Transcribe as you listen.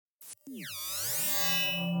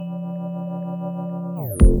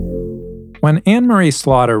When Anne Marie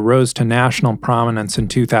Slaughter rose to national prominence in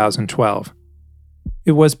 2012,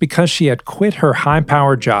 it was because she had quit her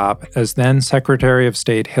high-powered job as then Secretary of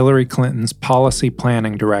State Hillary Clinton's policy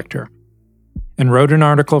planning director and wrote an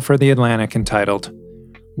article for The Atlantic entitled,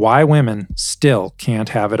 "Why Women Still Can't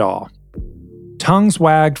Have It All." Tongues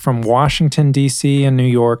wagged from Washington, D.C. and New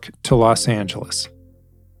York to Los Angeles.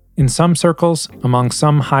 In some circles, among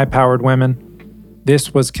some high-powered women,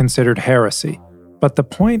 this was considered heresy. But the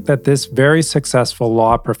point that this very successful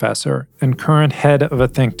law professor and current head of a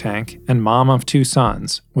think tank and mom of two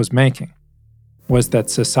sons was making was that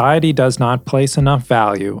society does not place enough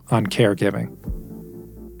value on caregiving.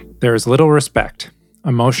 There is little respect,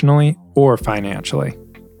 emotionally or financially.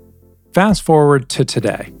 Fast forward to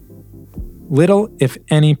today. Little, if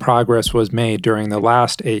any, progress was made during the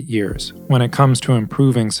last 8 years when it comes to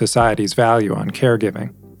improving society's value on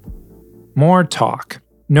caregiving. More talk,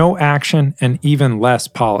 no action, and even less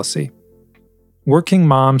policy. Working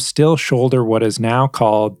moms still shoulder what is now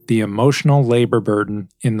called the emotional labor burden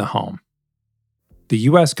in the home. The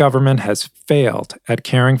U.S. government has failed at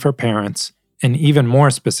caring for parents, and even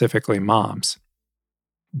more specifically, moms.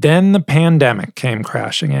 Then the pandemic came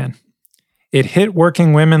crashing in. It hit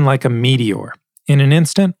working women like a meteor. In an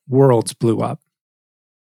instant, worlds blew up.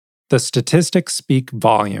 The statistics speak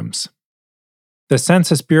volumes. The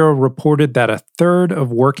Census Bureau reported that a third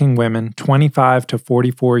of working women 25 to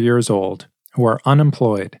 44 years old who are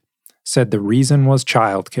unemployed said the reason was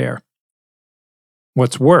childcare.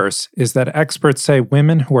 What's worse is that experts say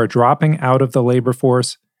women who are dropping out of the labor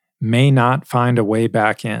force may not find a way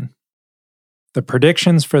back in. The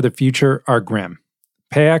predictions for the future are grim.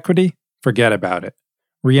 Pay equity? Forget about it.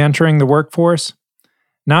 Re-entering the workforce?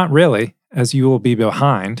 Not really, as you will be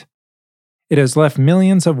behind. It has left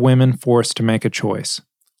millions of women forced to make a choice,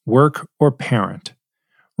 work or parent,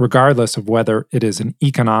 regardless of whether it is an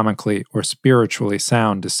economically or spiritually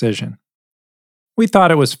sound decision. We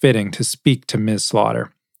thought it was fitting to speak to Ms.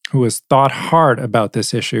 Slaughter, who has thought hard about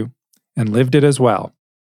this issue and lived it as well,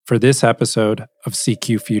 for this episode of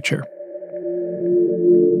CQ Future.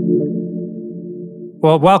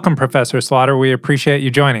 Well, welcome, Professor Slaughter. We appreciate you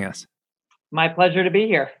joining us. My pleasure to be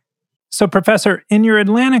here. So, Professor, in your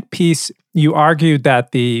Atlantic piece, you argued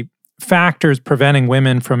that the factors preventing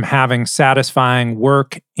women from having satisfying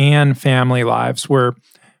work and family lives were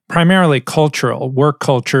primarily cultural, work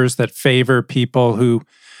cultures that favor people who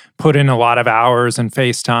put in a lot of hours and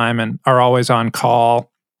face time and are always on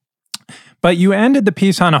call. But you ended the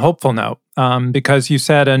piece on a hopeful note because you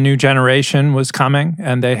said a new generation was coming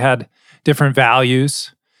and they had different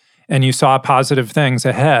values and you saw positive things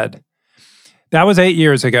ahead. That was 8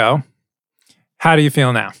 years ago. How do you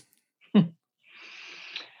feel now?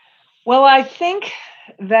 Well, I think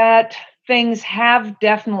that things have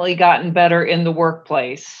definitely gotten better in the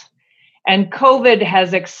workplace. And COVID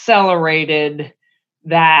has accelerated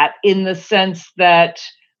that in the sense that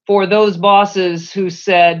for those bosses who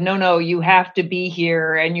said, no, you have to be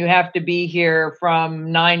here and you have to be here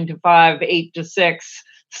from 9 to 5, 8 to 6,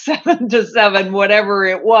 7 to 7, whatever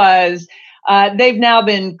it was, they've now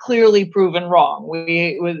been clearly proven wrong.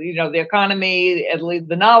 The economy, at least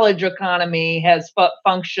the knowledge economy, has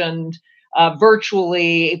functioned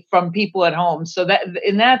virtually from people at home. So that,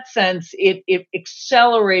 in that sense, it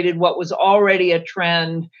accelerated what was already a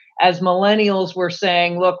trend. As millennials were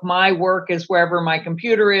saying, "Look, my work is wherever my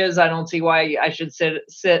computer is. I don't see why I should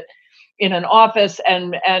sit in an office,"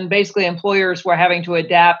 and basically employers were having to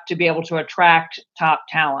adapt to be able to attract top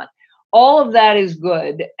talent. All of that is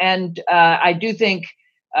good. And I do think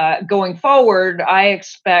going forward, I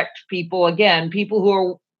expect people who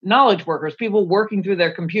are knowledge workers, people working through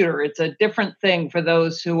their computer. It's a different thing for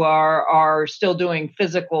those who are still doing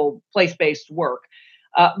physical place-based work.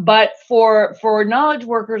 But for knowledge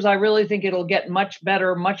workers, I really think it'll get much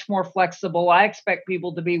better, much more flexible. I expect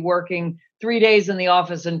people to be working 3 days in the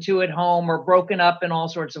office and 2 at home, or broken up in all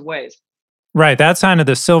sorts of ways. Right. That's kind of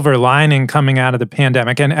the silver lining coming out of the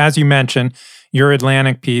pandemic. And as you mentioned, your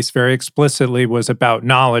Atlantic piece very explicitly was about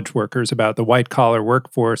knowledge workers, about the white-collar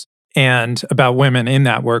workforce, and about women in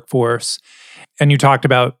that workforce. And you talked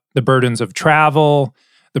about the burdens of travel,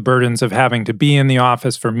 the burdens of having to be in the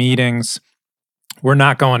office for meetings. We're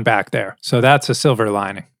not going back there. So that's a silver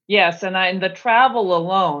lining. Yes. And the travel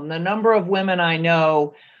alone, the number of women I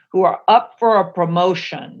know who are up for a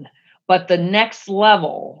promotion, but the next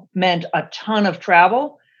level meant a ton of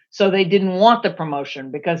travel. So they didn't want the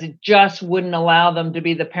promotion because it just wouldn't allow them to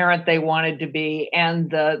be the parent they wanted to be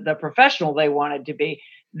and the professional they wanted to be.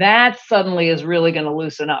 that suddenly is really going to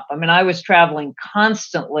loosen up. I mean, I was traveling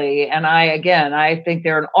constantly, and I think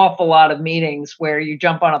there are an awful lot of meetings where you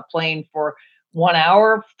jump on a plane for 1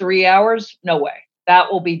 hour, 3 hours. No way.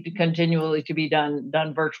 That will be continually to be done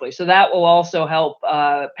virtually. So that will also help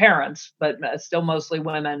parents, but still mostly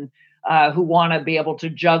women who want to be able to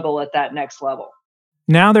juggle at that next level.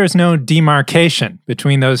 Now there's no demarcation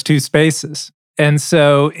between those two spaces. And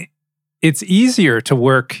so it's easier to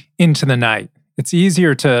work into the night. It's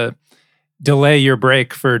easier to delay your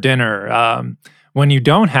break for dinner when you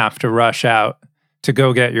don't have to rush out to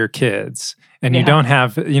go get your kids and you Yeah. don't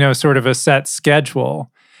have, sort of a set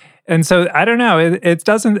schedule. And so I don't know,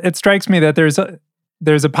 it strikes me that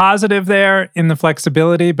there's a positive there in the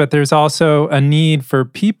flexibility, but there's also a need for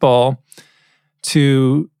people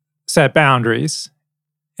to set boundaries.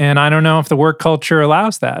 And I don't know if the work culture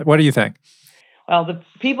allows that. What do you think? Well, the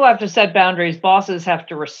people have to set boundaries, bosses have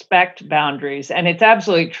to respect boundaries. And it's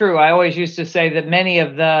absolutely true. I always used to say that many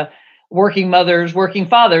of the working mothers, working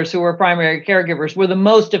fathers who were primary caregivers were the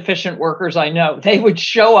most efficient workers I know. They would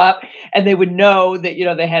show up and they would know that,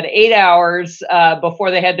 they had 8 hours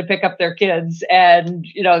before they had to pick up their kids. And,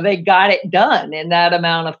 they got it done in that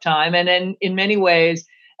amount of time. And in many ways,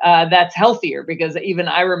 that's healthier because even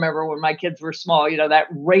I remember when my kids were small, that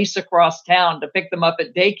race across town to pick them up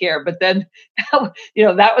at daycare. But then,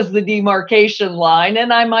 that was the demarcation line.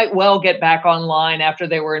 And I might well get back online after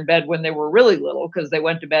they were in bed when they were really little because they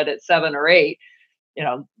went to bed at 7 or 8.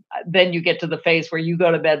 Then you get to the phase where you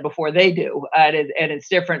go to bed before they do. And it's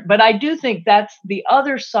different. But I do think that's the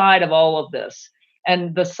other side of all of this.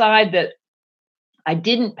 And the side that I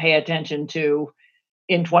didn't pay attention to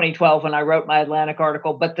in 2012 when I wrote my Atlantic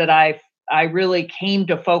article, but that I really came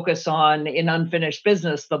to focus on in Unfinished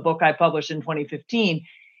Business, the book I published in 2015,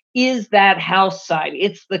 is that house side.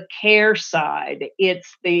 It's the care side.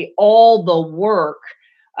 It's the all the work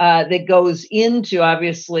that goes into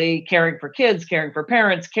obviously caring for kids, caring for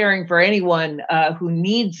parents, caring for anyone who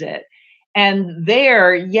needs it. And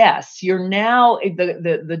there, yes, you're now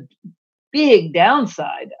the big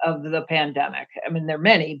downside of the pandemic. I mean, there are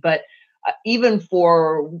many, but even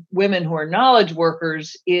for women who are knowledge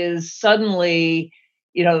workers, is suddenly,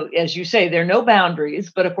 as you say, there are no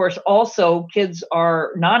boundaries. But of course, also kids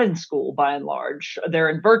are not in school by and large; they're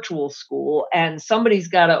in virtual school, and somebody's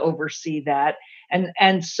got to oversee that.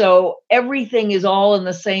 And so everything is all in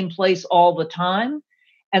the same place all the time,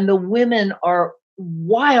 and the women are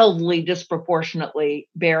wildly disproportionately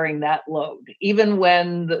bearing that load, even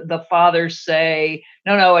when the fathers say,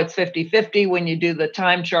 no, it's 50-50. When you do the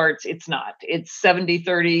time charts, it's not. It's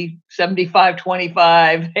 70-30, 75-25,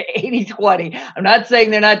 80-20. I'm not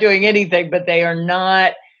saying they're not doing anything, but they are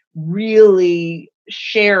not really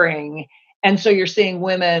sharing. And so you're seeing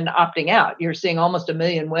women opting out. You're seeing almost 1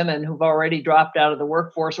 million women who've already dropped out of the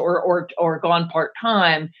workforce or gone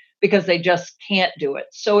part-time because they just can't do it.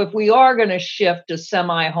 So if we are going to shift to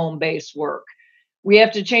semi-home based work, we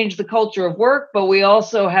have to change the culture of work, but we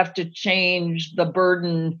also have to change the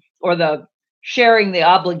burden or the sharing the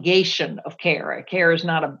obligation of care. Care is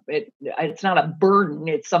not it's not a burden.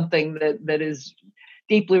 It's something that is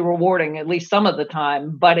deeply rewarding, at least some of the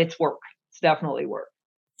time, but it's work. It's definitely work.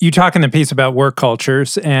 You talk in the piece about work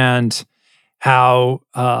cultures and how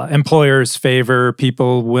employers favor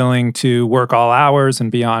people willing to work all hours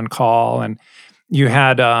and be on call. And you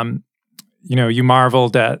had, you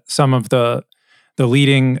marveled at some of the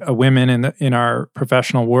leading women in our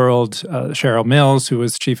professional world, Cheryl Mills, who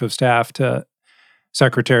was chief of staff to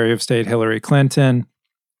Secretary of State Hillary Clinton,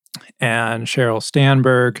 and Sheryl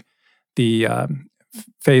Sandberg, the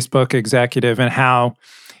Facebook executive, and how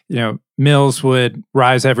Mills would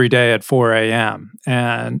rise every day at 4 a.m.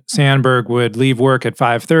 and Sandberg would leave work at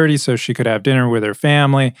 5:30 so she could have dinner with her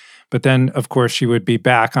family. But then, of course, she would be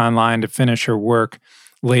back online to finish her work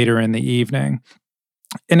later in the evening.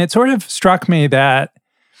 And it sort of struck me that,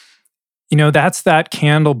 that's that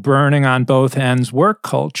candle burning on both ends work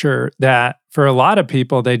culture that for a lot of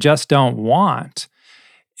people, they just don't want.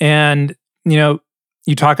 And,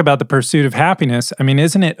 you talk about the pursuit of happiness. I mean,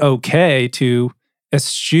 isn't it okay to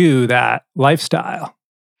eschew that lifestyle?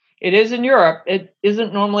 It is in Europe. It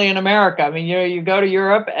isn't normally in America. I mean, you go to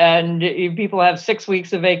Europe and people have 6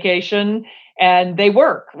 weeks of vacation and they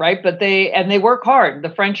work, right? But they work hard. The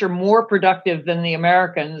French are more productive than the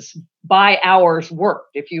Americans by hours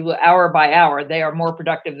worked. If you hour by hour, they are more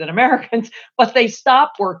productive than Americans, but they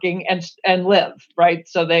stop working and live, right?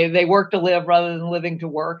 So they work to live rather than living to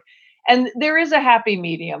work. And there is a happy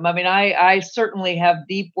medium. I mean, I certainly have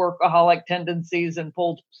deep workaholic tendencies and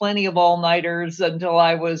pulled plenty of all-nighters until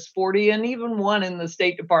I was 40 and even one in the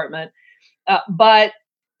State Department. But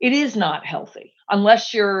It is not healthy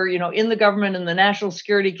unless you're, in the government and the National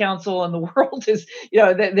Security Council and the world is,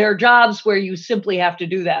 there are jobs where you simply have to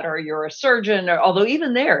do that, or you're a surgeon, or although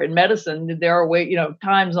even there in medicine, there are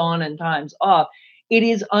times on and times off. It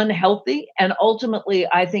is unhealthy. And ultimately,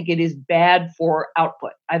 I think it is bad for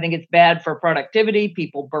output. I think it's bad for productivity.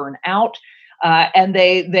 People burn out. And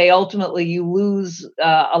they ultimately, you lose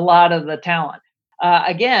a lot of the talent.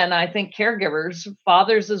 Again, I think caregivers,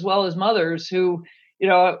 fathers as well as mothers who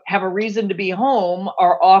have a reason to be home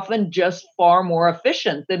are often just far more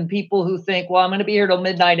efficient than people who think, well, I'm going to be here till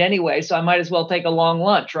midnight anyway, so I might as well take a long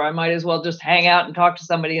lunch, or I might as well just hang out and talk to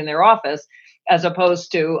somebody in their office, as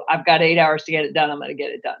opposed to, I've got 8 hours to get it done, I'm going to get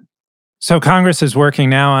it done. So Congress is working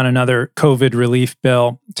now on another COVID relief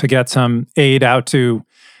bill to get some aid out to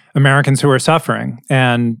Americans who are suffering.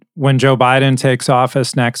 And when Joe Biden takes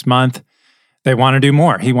office next month, they want to do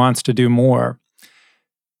more. He wants to do more.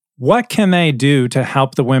 What can they do to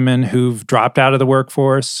help the women who've dropped out of the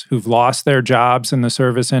workforce, who've lost their jobs in the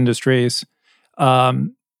service industries,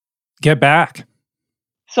 get back?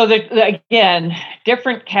 So again,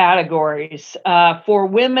 different categories. For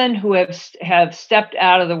women who have stepped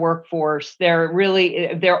out of the workforce, there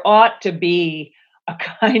ought to be a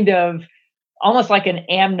kind of almost like an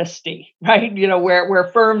amnesty, right?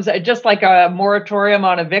 Where firms, just like a moratorium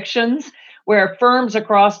on evictions, where firms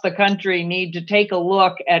across the country need to take a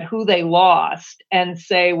look at who they lost and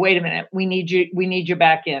say, wait a minute, we need you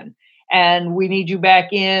back in. And we need you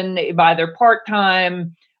back in either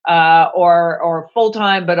part-time or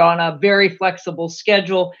full-time, but on a very flexible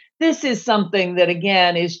schedule. This is something that,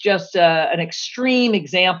 again, is just an extreme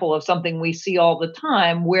example of something we see all the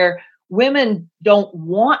time, where women don't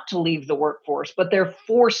want to leave the workforce, but they're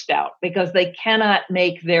forced out because they cannot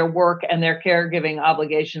make their work and their caregiving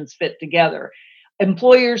obligations fit together.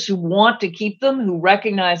 Employers who want to keep them, who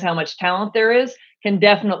recognize how much talent there is, can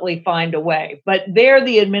definitely find a way. But there,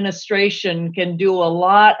 the administration can do a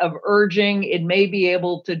lot of urging. It may be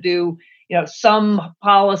able to do, some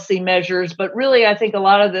policy measures, but really, I think a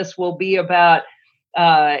lot of this will be about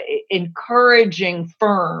encouraging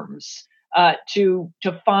firms to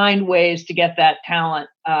find ways to get that talent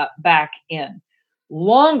back in.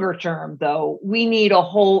 Longer term, though, we need a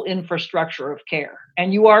whole infrastructure of care.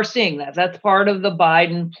 And you are seeing that. That's part of the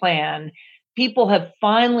Biden plan. People have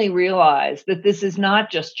finally realized that this is not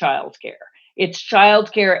just childcare. It's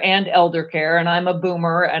childcare and elder care. And I'm a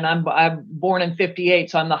boomer, and I'm born in 58,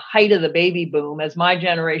 so I'm the height of the baby boom. As my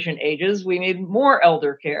generation ages, we need more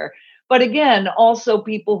elder care. But again, also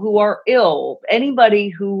people who are ill, anybody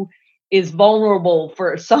who is vulnerable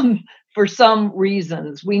for some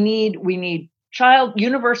reasons. We need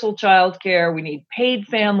universal child care. We need paid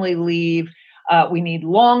family leave. We need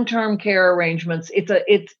long-term care arrangements.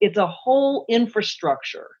 It's a whole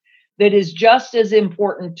infrastructure that is just as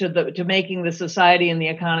important to making the society and the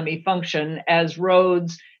economy function as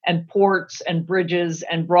roads and ports and bridges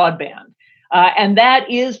and broadband. And that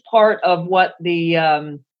is part of what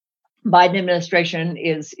the Biden administration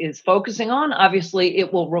is focusing on. Obviously,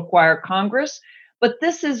 it will require Congress, but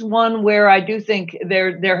this is one where I do think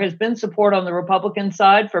there has been support on the Republican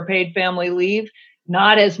side for paid family leave,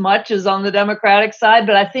 not as much as on the Democratic side,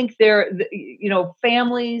 but I think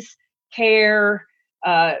families care,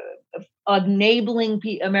 enabling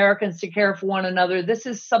Americans to care for one another. This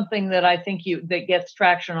is something that I think that gets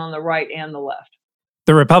traction on the right and the left.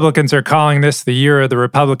 The Republicans are calling this the year of the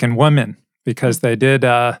Republican woman because they did.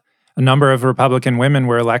 A number of Republican women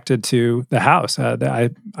were elected to the House. I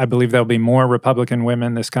believe there'll be more Republican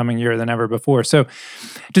women this coming year than ever before. So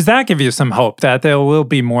does that give you some hope that there will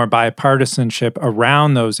be more bipartisanship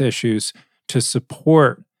around those issues to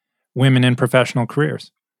support women in professional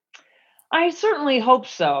careers? I certainly hope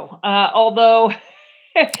so. Although...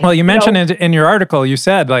 Well, you mentioned it in your article, you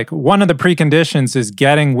said one of the preconditions is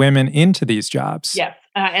getting women into these jobs. Yes.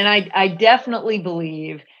 And I definitely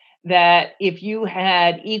believe that if you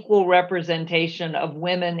had equal representation of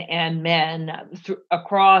women and men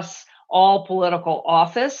across all political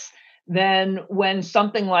office, then when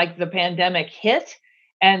something like the pandemic hit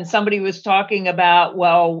and somebody was talking about,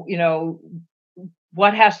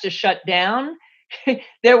 what has to shut down,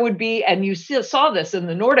 there would be, and you saw this in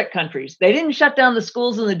the Nordic countries, they didn't shut down the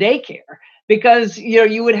schools and the daycare because,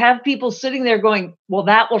 you would have people sitting there going, well,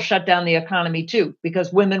 that will shut down the economy too,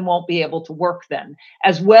 because women won't be able to work then,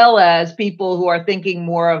 as well as people who are thinking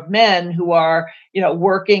more of men who are,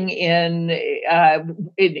 working in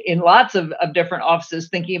lots of different offices,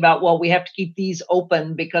 thinking about, well, we have to keep these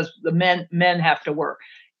open because the men have to work.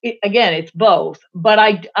 again, it's both. But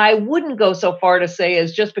I wouldn't go so far to say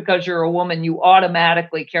as just because you're a woman, you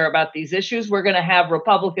automatically care about these issues. We're going to have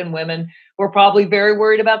Republican women who are probably very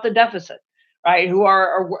worried about the deficit, right? Who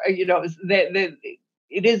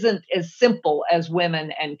it isn't as simple as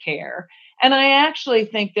women and care. And I actually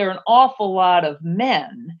think there are an awful lot of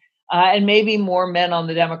men, and maybe more men on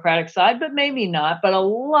the Democratic side, but maybe not, but a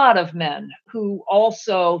lot of men who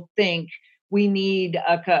also think we need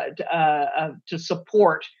to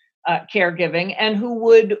support caregiving, and who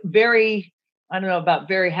would I don't know about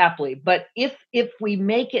very happily, but if we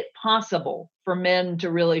make it possible for men to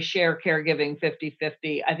really share caregiving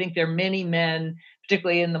 50-50, I think there are many men,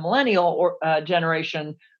 particularly in the millennial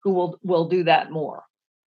generation, who will do that more.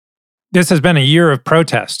 This has been a year of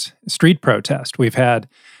protest, street protest. We've had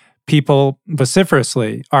people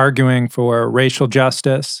vociferously arguing for racial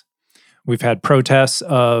justice. We've had protests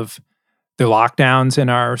of the lockdowns in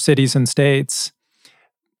our cities and states.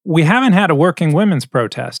 We haven't had a working women's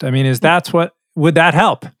protest. I mean, would that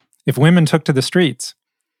help if women took to the streets?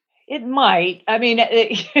 It might. I mean,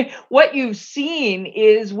 what you've seen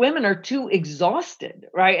is women are too exhausted,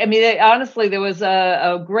 right? I mean, honestly, there was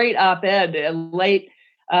a great op-ed late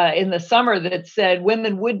in the summer that said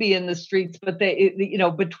women would be in the streets, but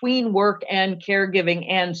between work and caregiving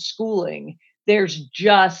and schooling, there's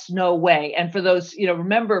just no way. And for those,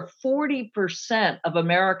 remember, 40% of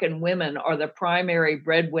American women are the primary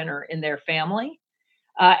breadwinner in their family.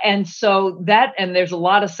 And there's a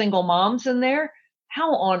lot of single moms in there.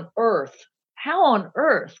 How on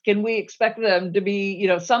earth can we expect them to be,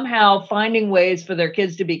 somehow finding ways for their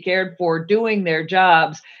kids to be cared for, doing their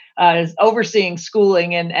jobs, overseeing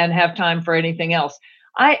schooling, and have time for anything else?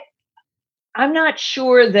 I'm not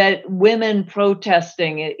sure that women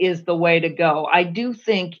protesting is the way to go. I do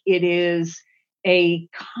think it is a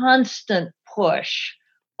constant push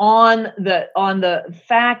on the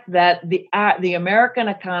fact that the American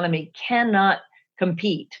economy cannot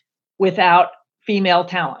compete without female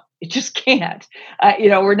talent. It just can't.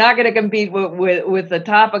 We're not going to compete with the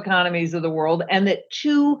top economies of the world, and that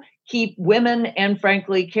to keep women and,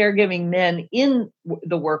 frankly, caregiving men in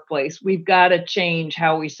the workplace, we've got to change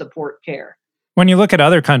how we support care. When you look at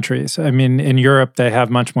other countries, I mean, in Europe, they have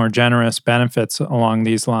much more generous benefits along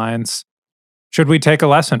these lines. Should we take a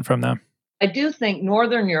lesson from them? I do think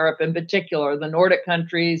Northern Europe in particular, the Nordic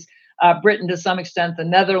countries, Britain to some extent, the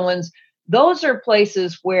Netherlands, those are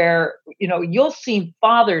places where, you'll see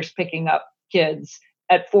fathers picking up kids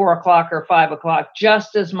at 4 o'clock or 5 o'clock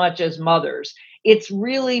just as much as mothers. It's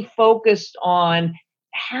really focused on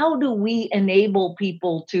how do we enable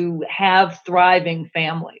people to have thriving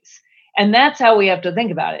families? And that's how we have to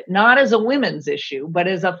think about it, not as a women's issue, but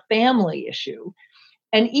as a family issue.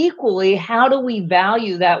 And equally, how do we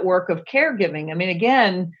value that work of caregiving? I mean,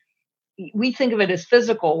 again, we think of it as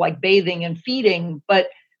physical, like bathing and feeding, but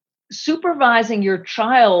supervising your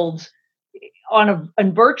child on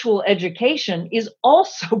virtual education is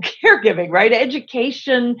also caregiving, right?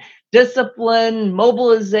 Education, discipline,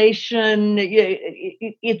 mobilization.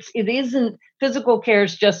 It isn't physical care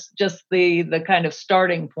is just the kind of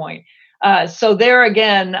starting point. So there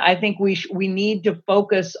again, I think we need to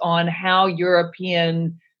focus on how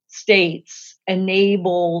European states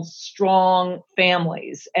enable strong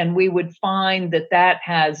families, and we would find that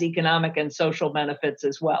has economic and social benefits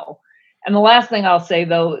as well. And the last thing I'll say,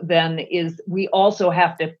 though, then is we also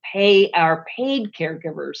have to pay our paid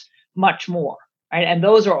caregivers much more, right? And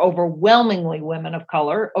those are overwhelmingly women of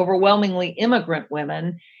color, overwhelmingly immigrant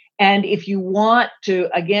women. And if you want to,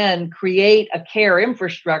 again, create a care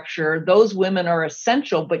infrastructure, those women are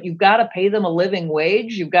essential, but you've got to pay them a living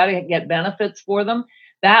wage. You've got to get benefits for them.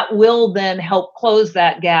 That will then help close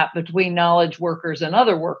that gap between knowledge workers and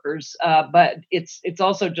other workers. But it's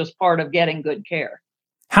also just part of getting good care.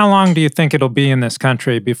 How long do you think it'll be in this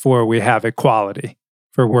country before we have equality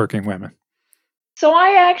for working women? So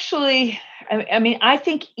I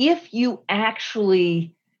think if you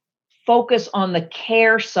actually focus on the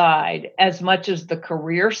care side as much as the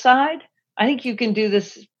career side, I think you can do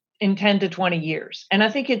this in 10 to 20 years. And I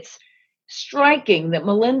think it's striking that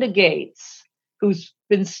Melinda Gates, who's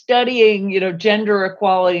been studying, gender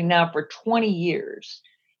equality now for 20 years,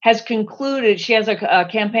 has concluded, she has a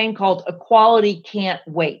campaign called Equality Can't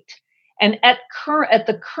Wait. And at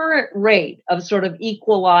the current rate of sort of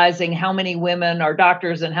equalizing how many women are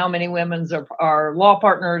doctors and how many women are law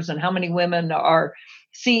partners and how many women are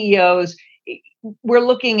CEOs, we're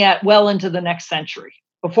looking at well into the next century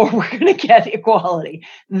before we're going to get equality.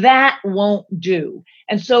 That won't do.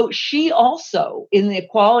 And so she also, in the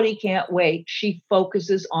Equality Can't Wait, she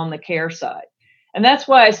focuses on the care side. And that's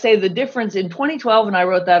why I say the difference in 2012, when I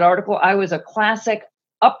wrote that article, I was a classic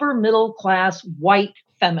upper middle class white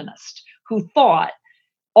feminist who thought,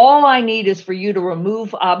 all I need is for you to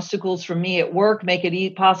remove obstacles from me at work, make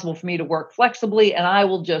it possible for me to work flexibly, and I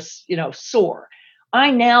will just, soar.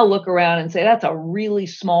 I now look around and say that's a really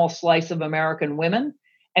small slice of American women.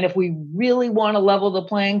 And if we really want to level the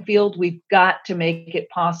playing field, we've got to make it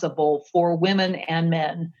possible for women and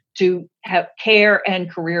men to have care and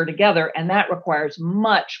career together. And that requires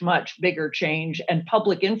much, much bigger change and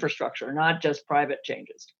public infrastructure, not just private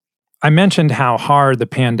changes. I mentioned how hard the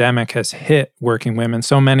pandemic has hit working women.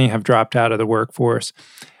 So many have dropped out of the workforce.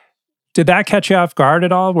 Did that catch you off guard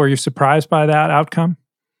at all? Were you surprised by that outcome?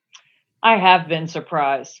 I have been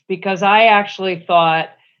surprised because I actually thought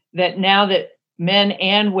that now that men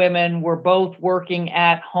and women were both working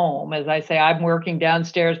at home, as I say, I'm working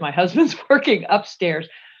downstairs, my husband's working upstairs,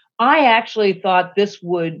 I actually thought this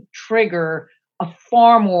would trigger a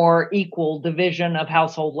far more equal division of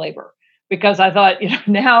household labor. Because I thought,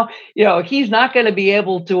 now, he's not going to be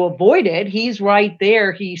able to avoid it. He's right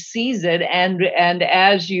there. He sees it. And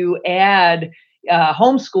as you add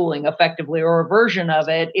homeschooling effectively, or a version of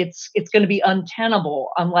it, it's going to be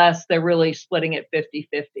untenable unless they're really splitting it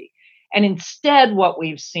 50-50. And instead, what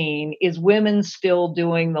we've seen is women still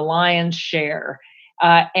doing the lion's share,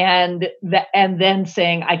 and then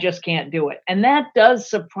saying, I just can't do it. And that does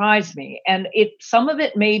surprise me. And some of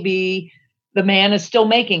it may be the man is still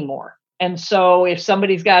making more. And so if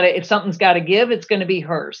something's got to give, it's going to be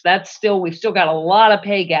hers. We've still got a lot of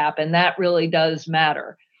pay gap, and that really does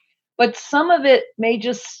matter. But some of it may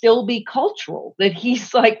just still be cultural, that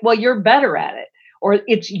he's like, well, you're better at it, or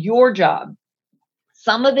it's your job.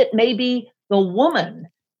 Some of it may be the woman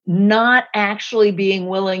not actually being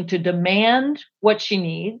willing to demand what she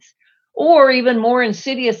needs, or even more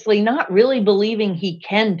insidiously, not really believing he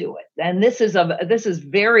can do it. And this is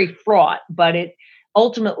very fraught, but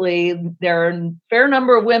ultimately, there are a fair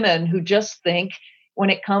number of women who just think when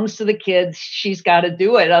it comes to the kids, she's got to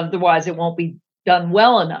do it. Otherwise, it won't be done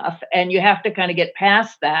well enough. And you have to kind of get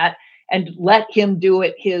past that and let him do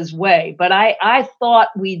it his way. But I thought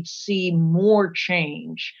we'd see more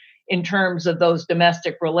change in terms of those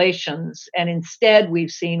domestic relations. And instead, we've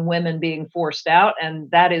seen women being forced out. And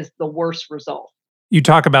that is the worst result. You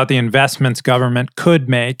talk about the investments government could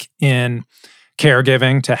make in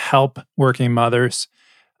caregiving to help working mothers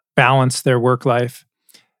balance their work life.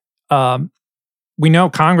 We know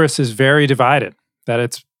Congress is very divided, that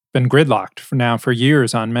it's been gridlocked for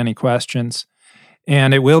years on many questions,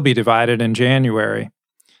 and it will be divided in January.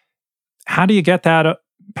 How do you get that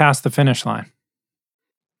past the finish line?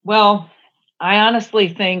 Well, I honestly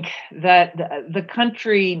think that the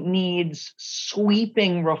country needs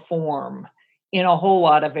sweeping reform in a whole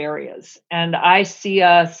lot of areas. And I see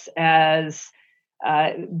us as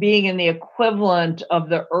being in the equivalent of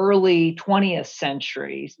the early 20th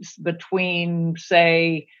century, between,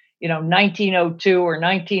 say, 1902 or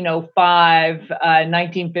 1905,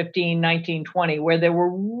 1915, 1920, where there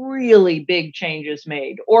were really big changes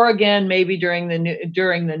made, or again, maybe during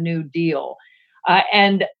the New Deal.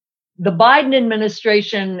 And the Biden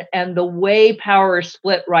administration and the way power is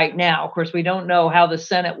split right now, of course, we don't know how the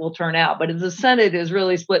Senate will turn out, but if the Senate is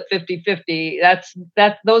really split 50-50,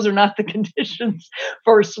 those are not the conditions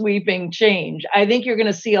for sweeping change. I think you're going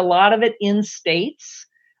to see a lot of it in states,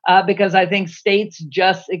 because I think states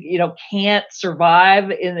just can't survive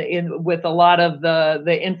with a lot of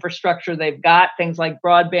the infrastructure they've got, things like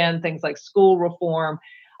broadband, things like school reform.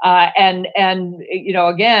 And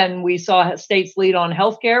again, we saw states lead on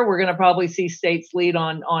healthcare. We're going to probably see states lead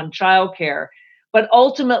on childcare. But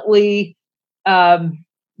ultimately,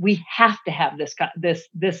 we have to have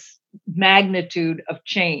this magnitude of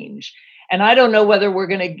change. And I don't know whether we're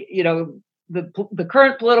going to, the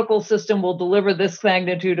current political system will deliver this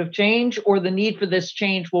magnitude of change, or the need for this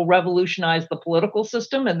change will revolutionize the political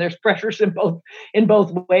system. And there's pressures in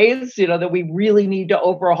both ways, that we really need to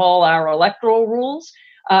overhaul our electoral rules.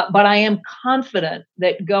 But I am confident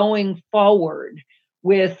that going forward,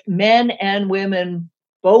 with men and women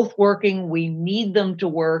both working, we need them to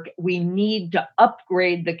work. We need to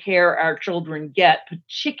upgrade the care our children get,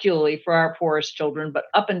 particularly for our poorest children, but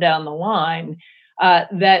up and down the line,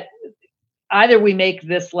 that either we make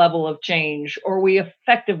this level of change or we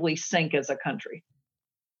effectively sink as a country.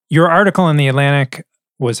 Your article in The Atlantic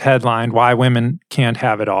was headlined, "Why Women Can't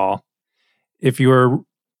Have It All." If you were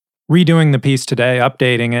redoing the piece today,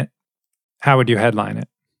 updating it, how would you headline it?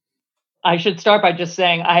 I should start by just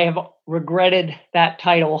saying I have regretted that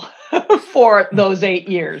title for those 8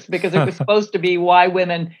 years, because it was supposed to be "Why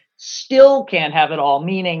Women Still Can't Have It All,"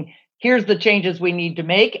 meaning here's the changes we need to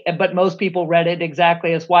make. But most people read it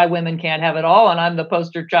exactly as why women can't have it all. And I'm the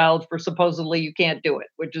poster child for supposedly you can't do it,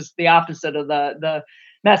 which is the opposite of the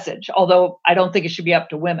message. Although I don't think it should be up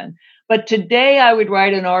to women. But today I would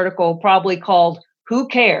write an article probably called "Who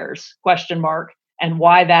Cares?" and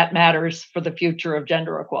why that matters for the future of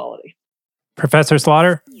gender equality. Professor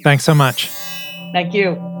Slaughter, thanks so much. Thank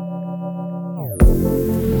you.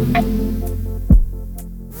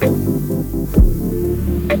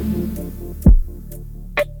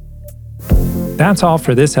 That's all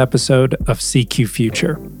for this episode of CQ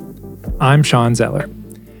Future. I'm Sean Zeller.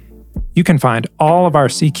 You can find all of our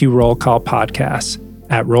CQ Roll Call podcasts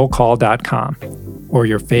at rollcall.com or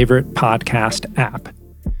your favorite podcast app.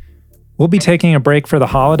 We'll be taking a break for the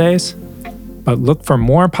holidays, but look for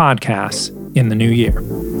more podcasts in the new year.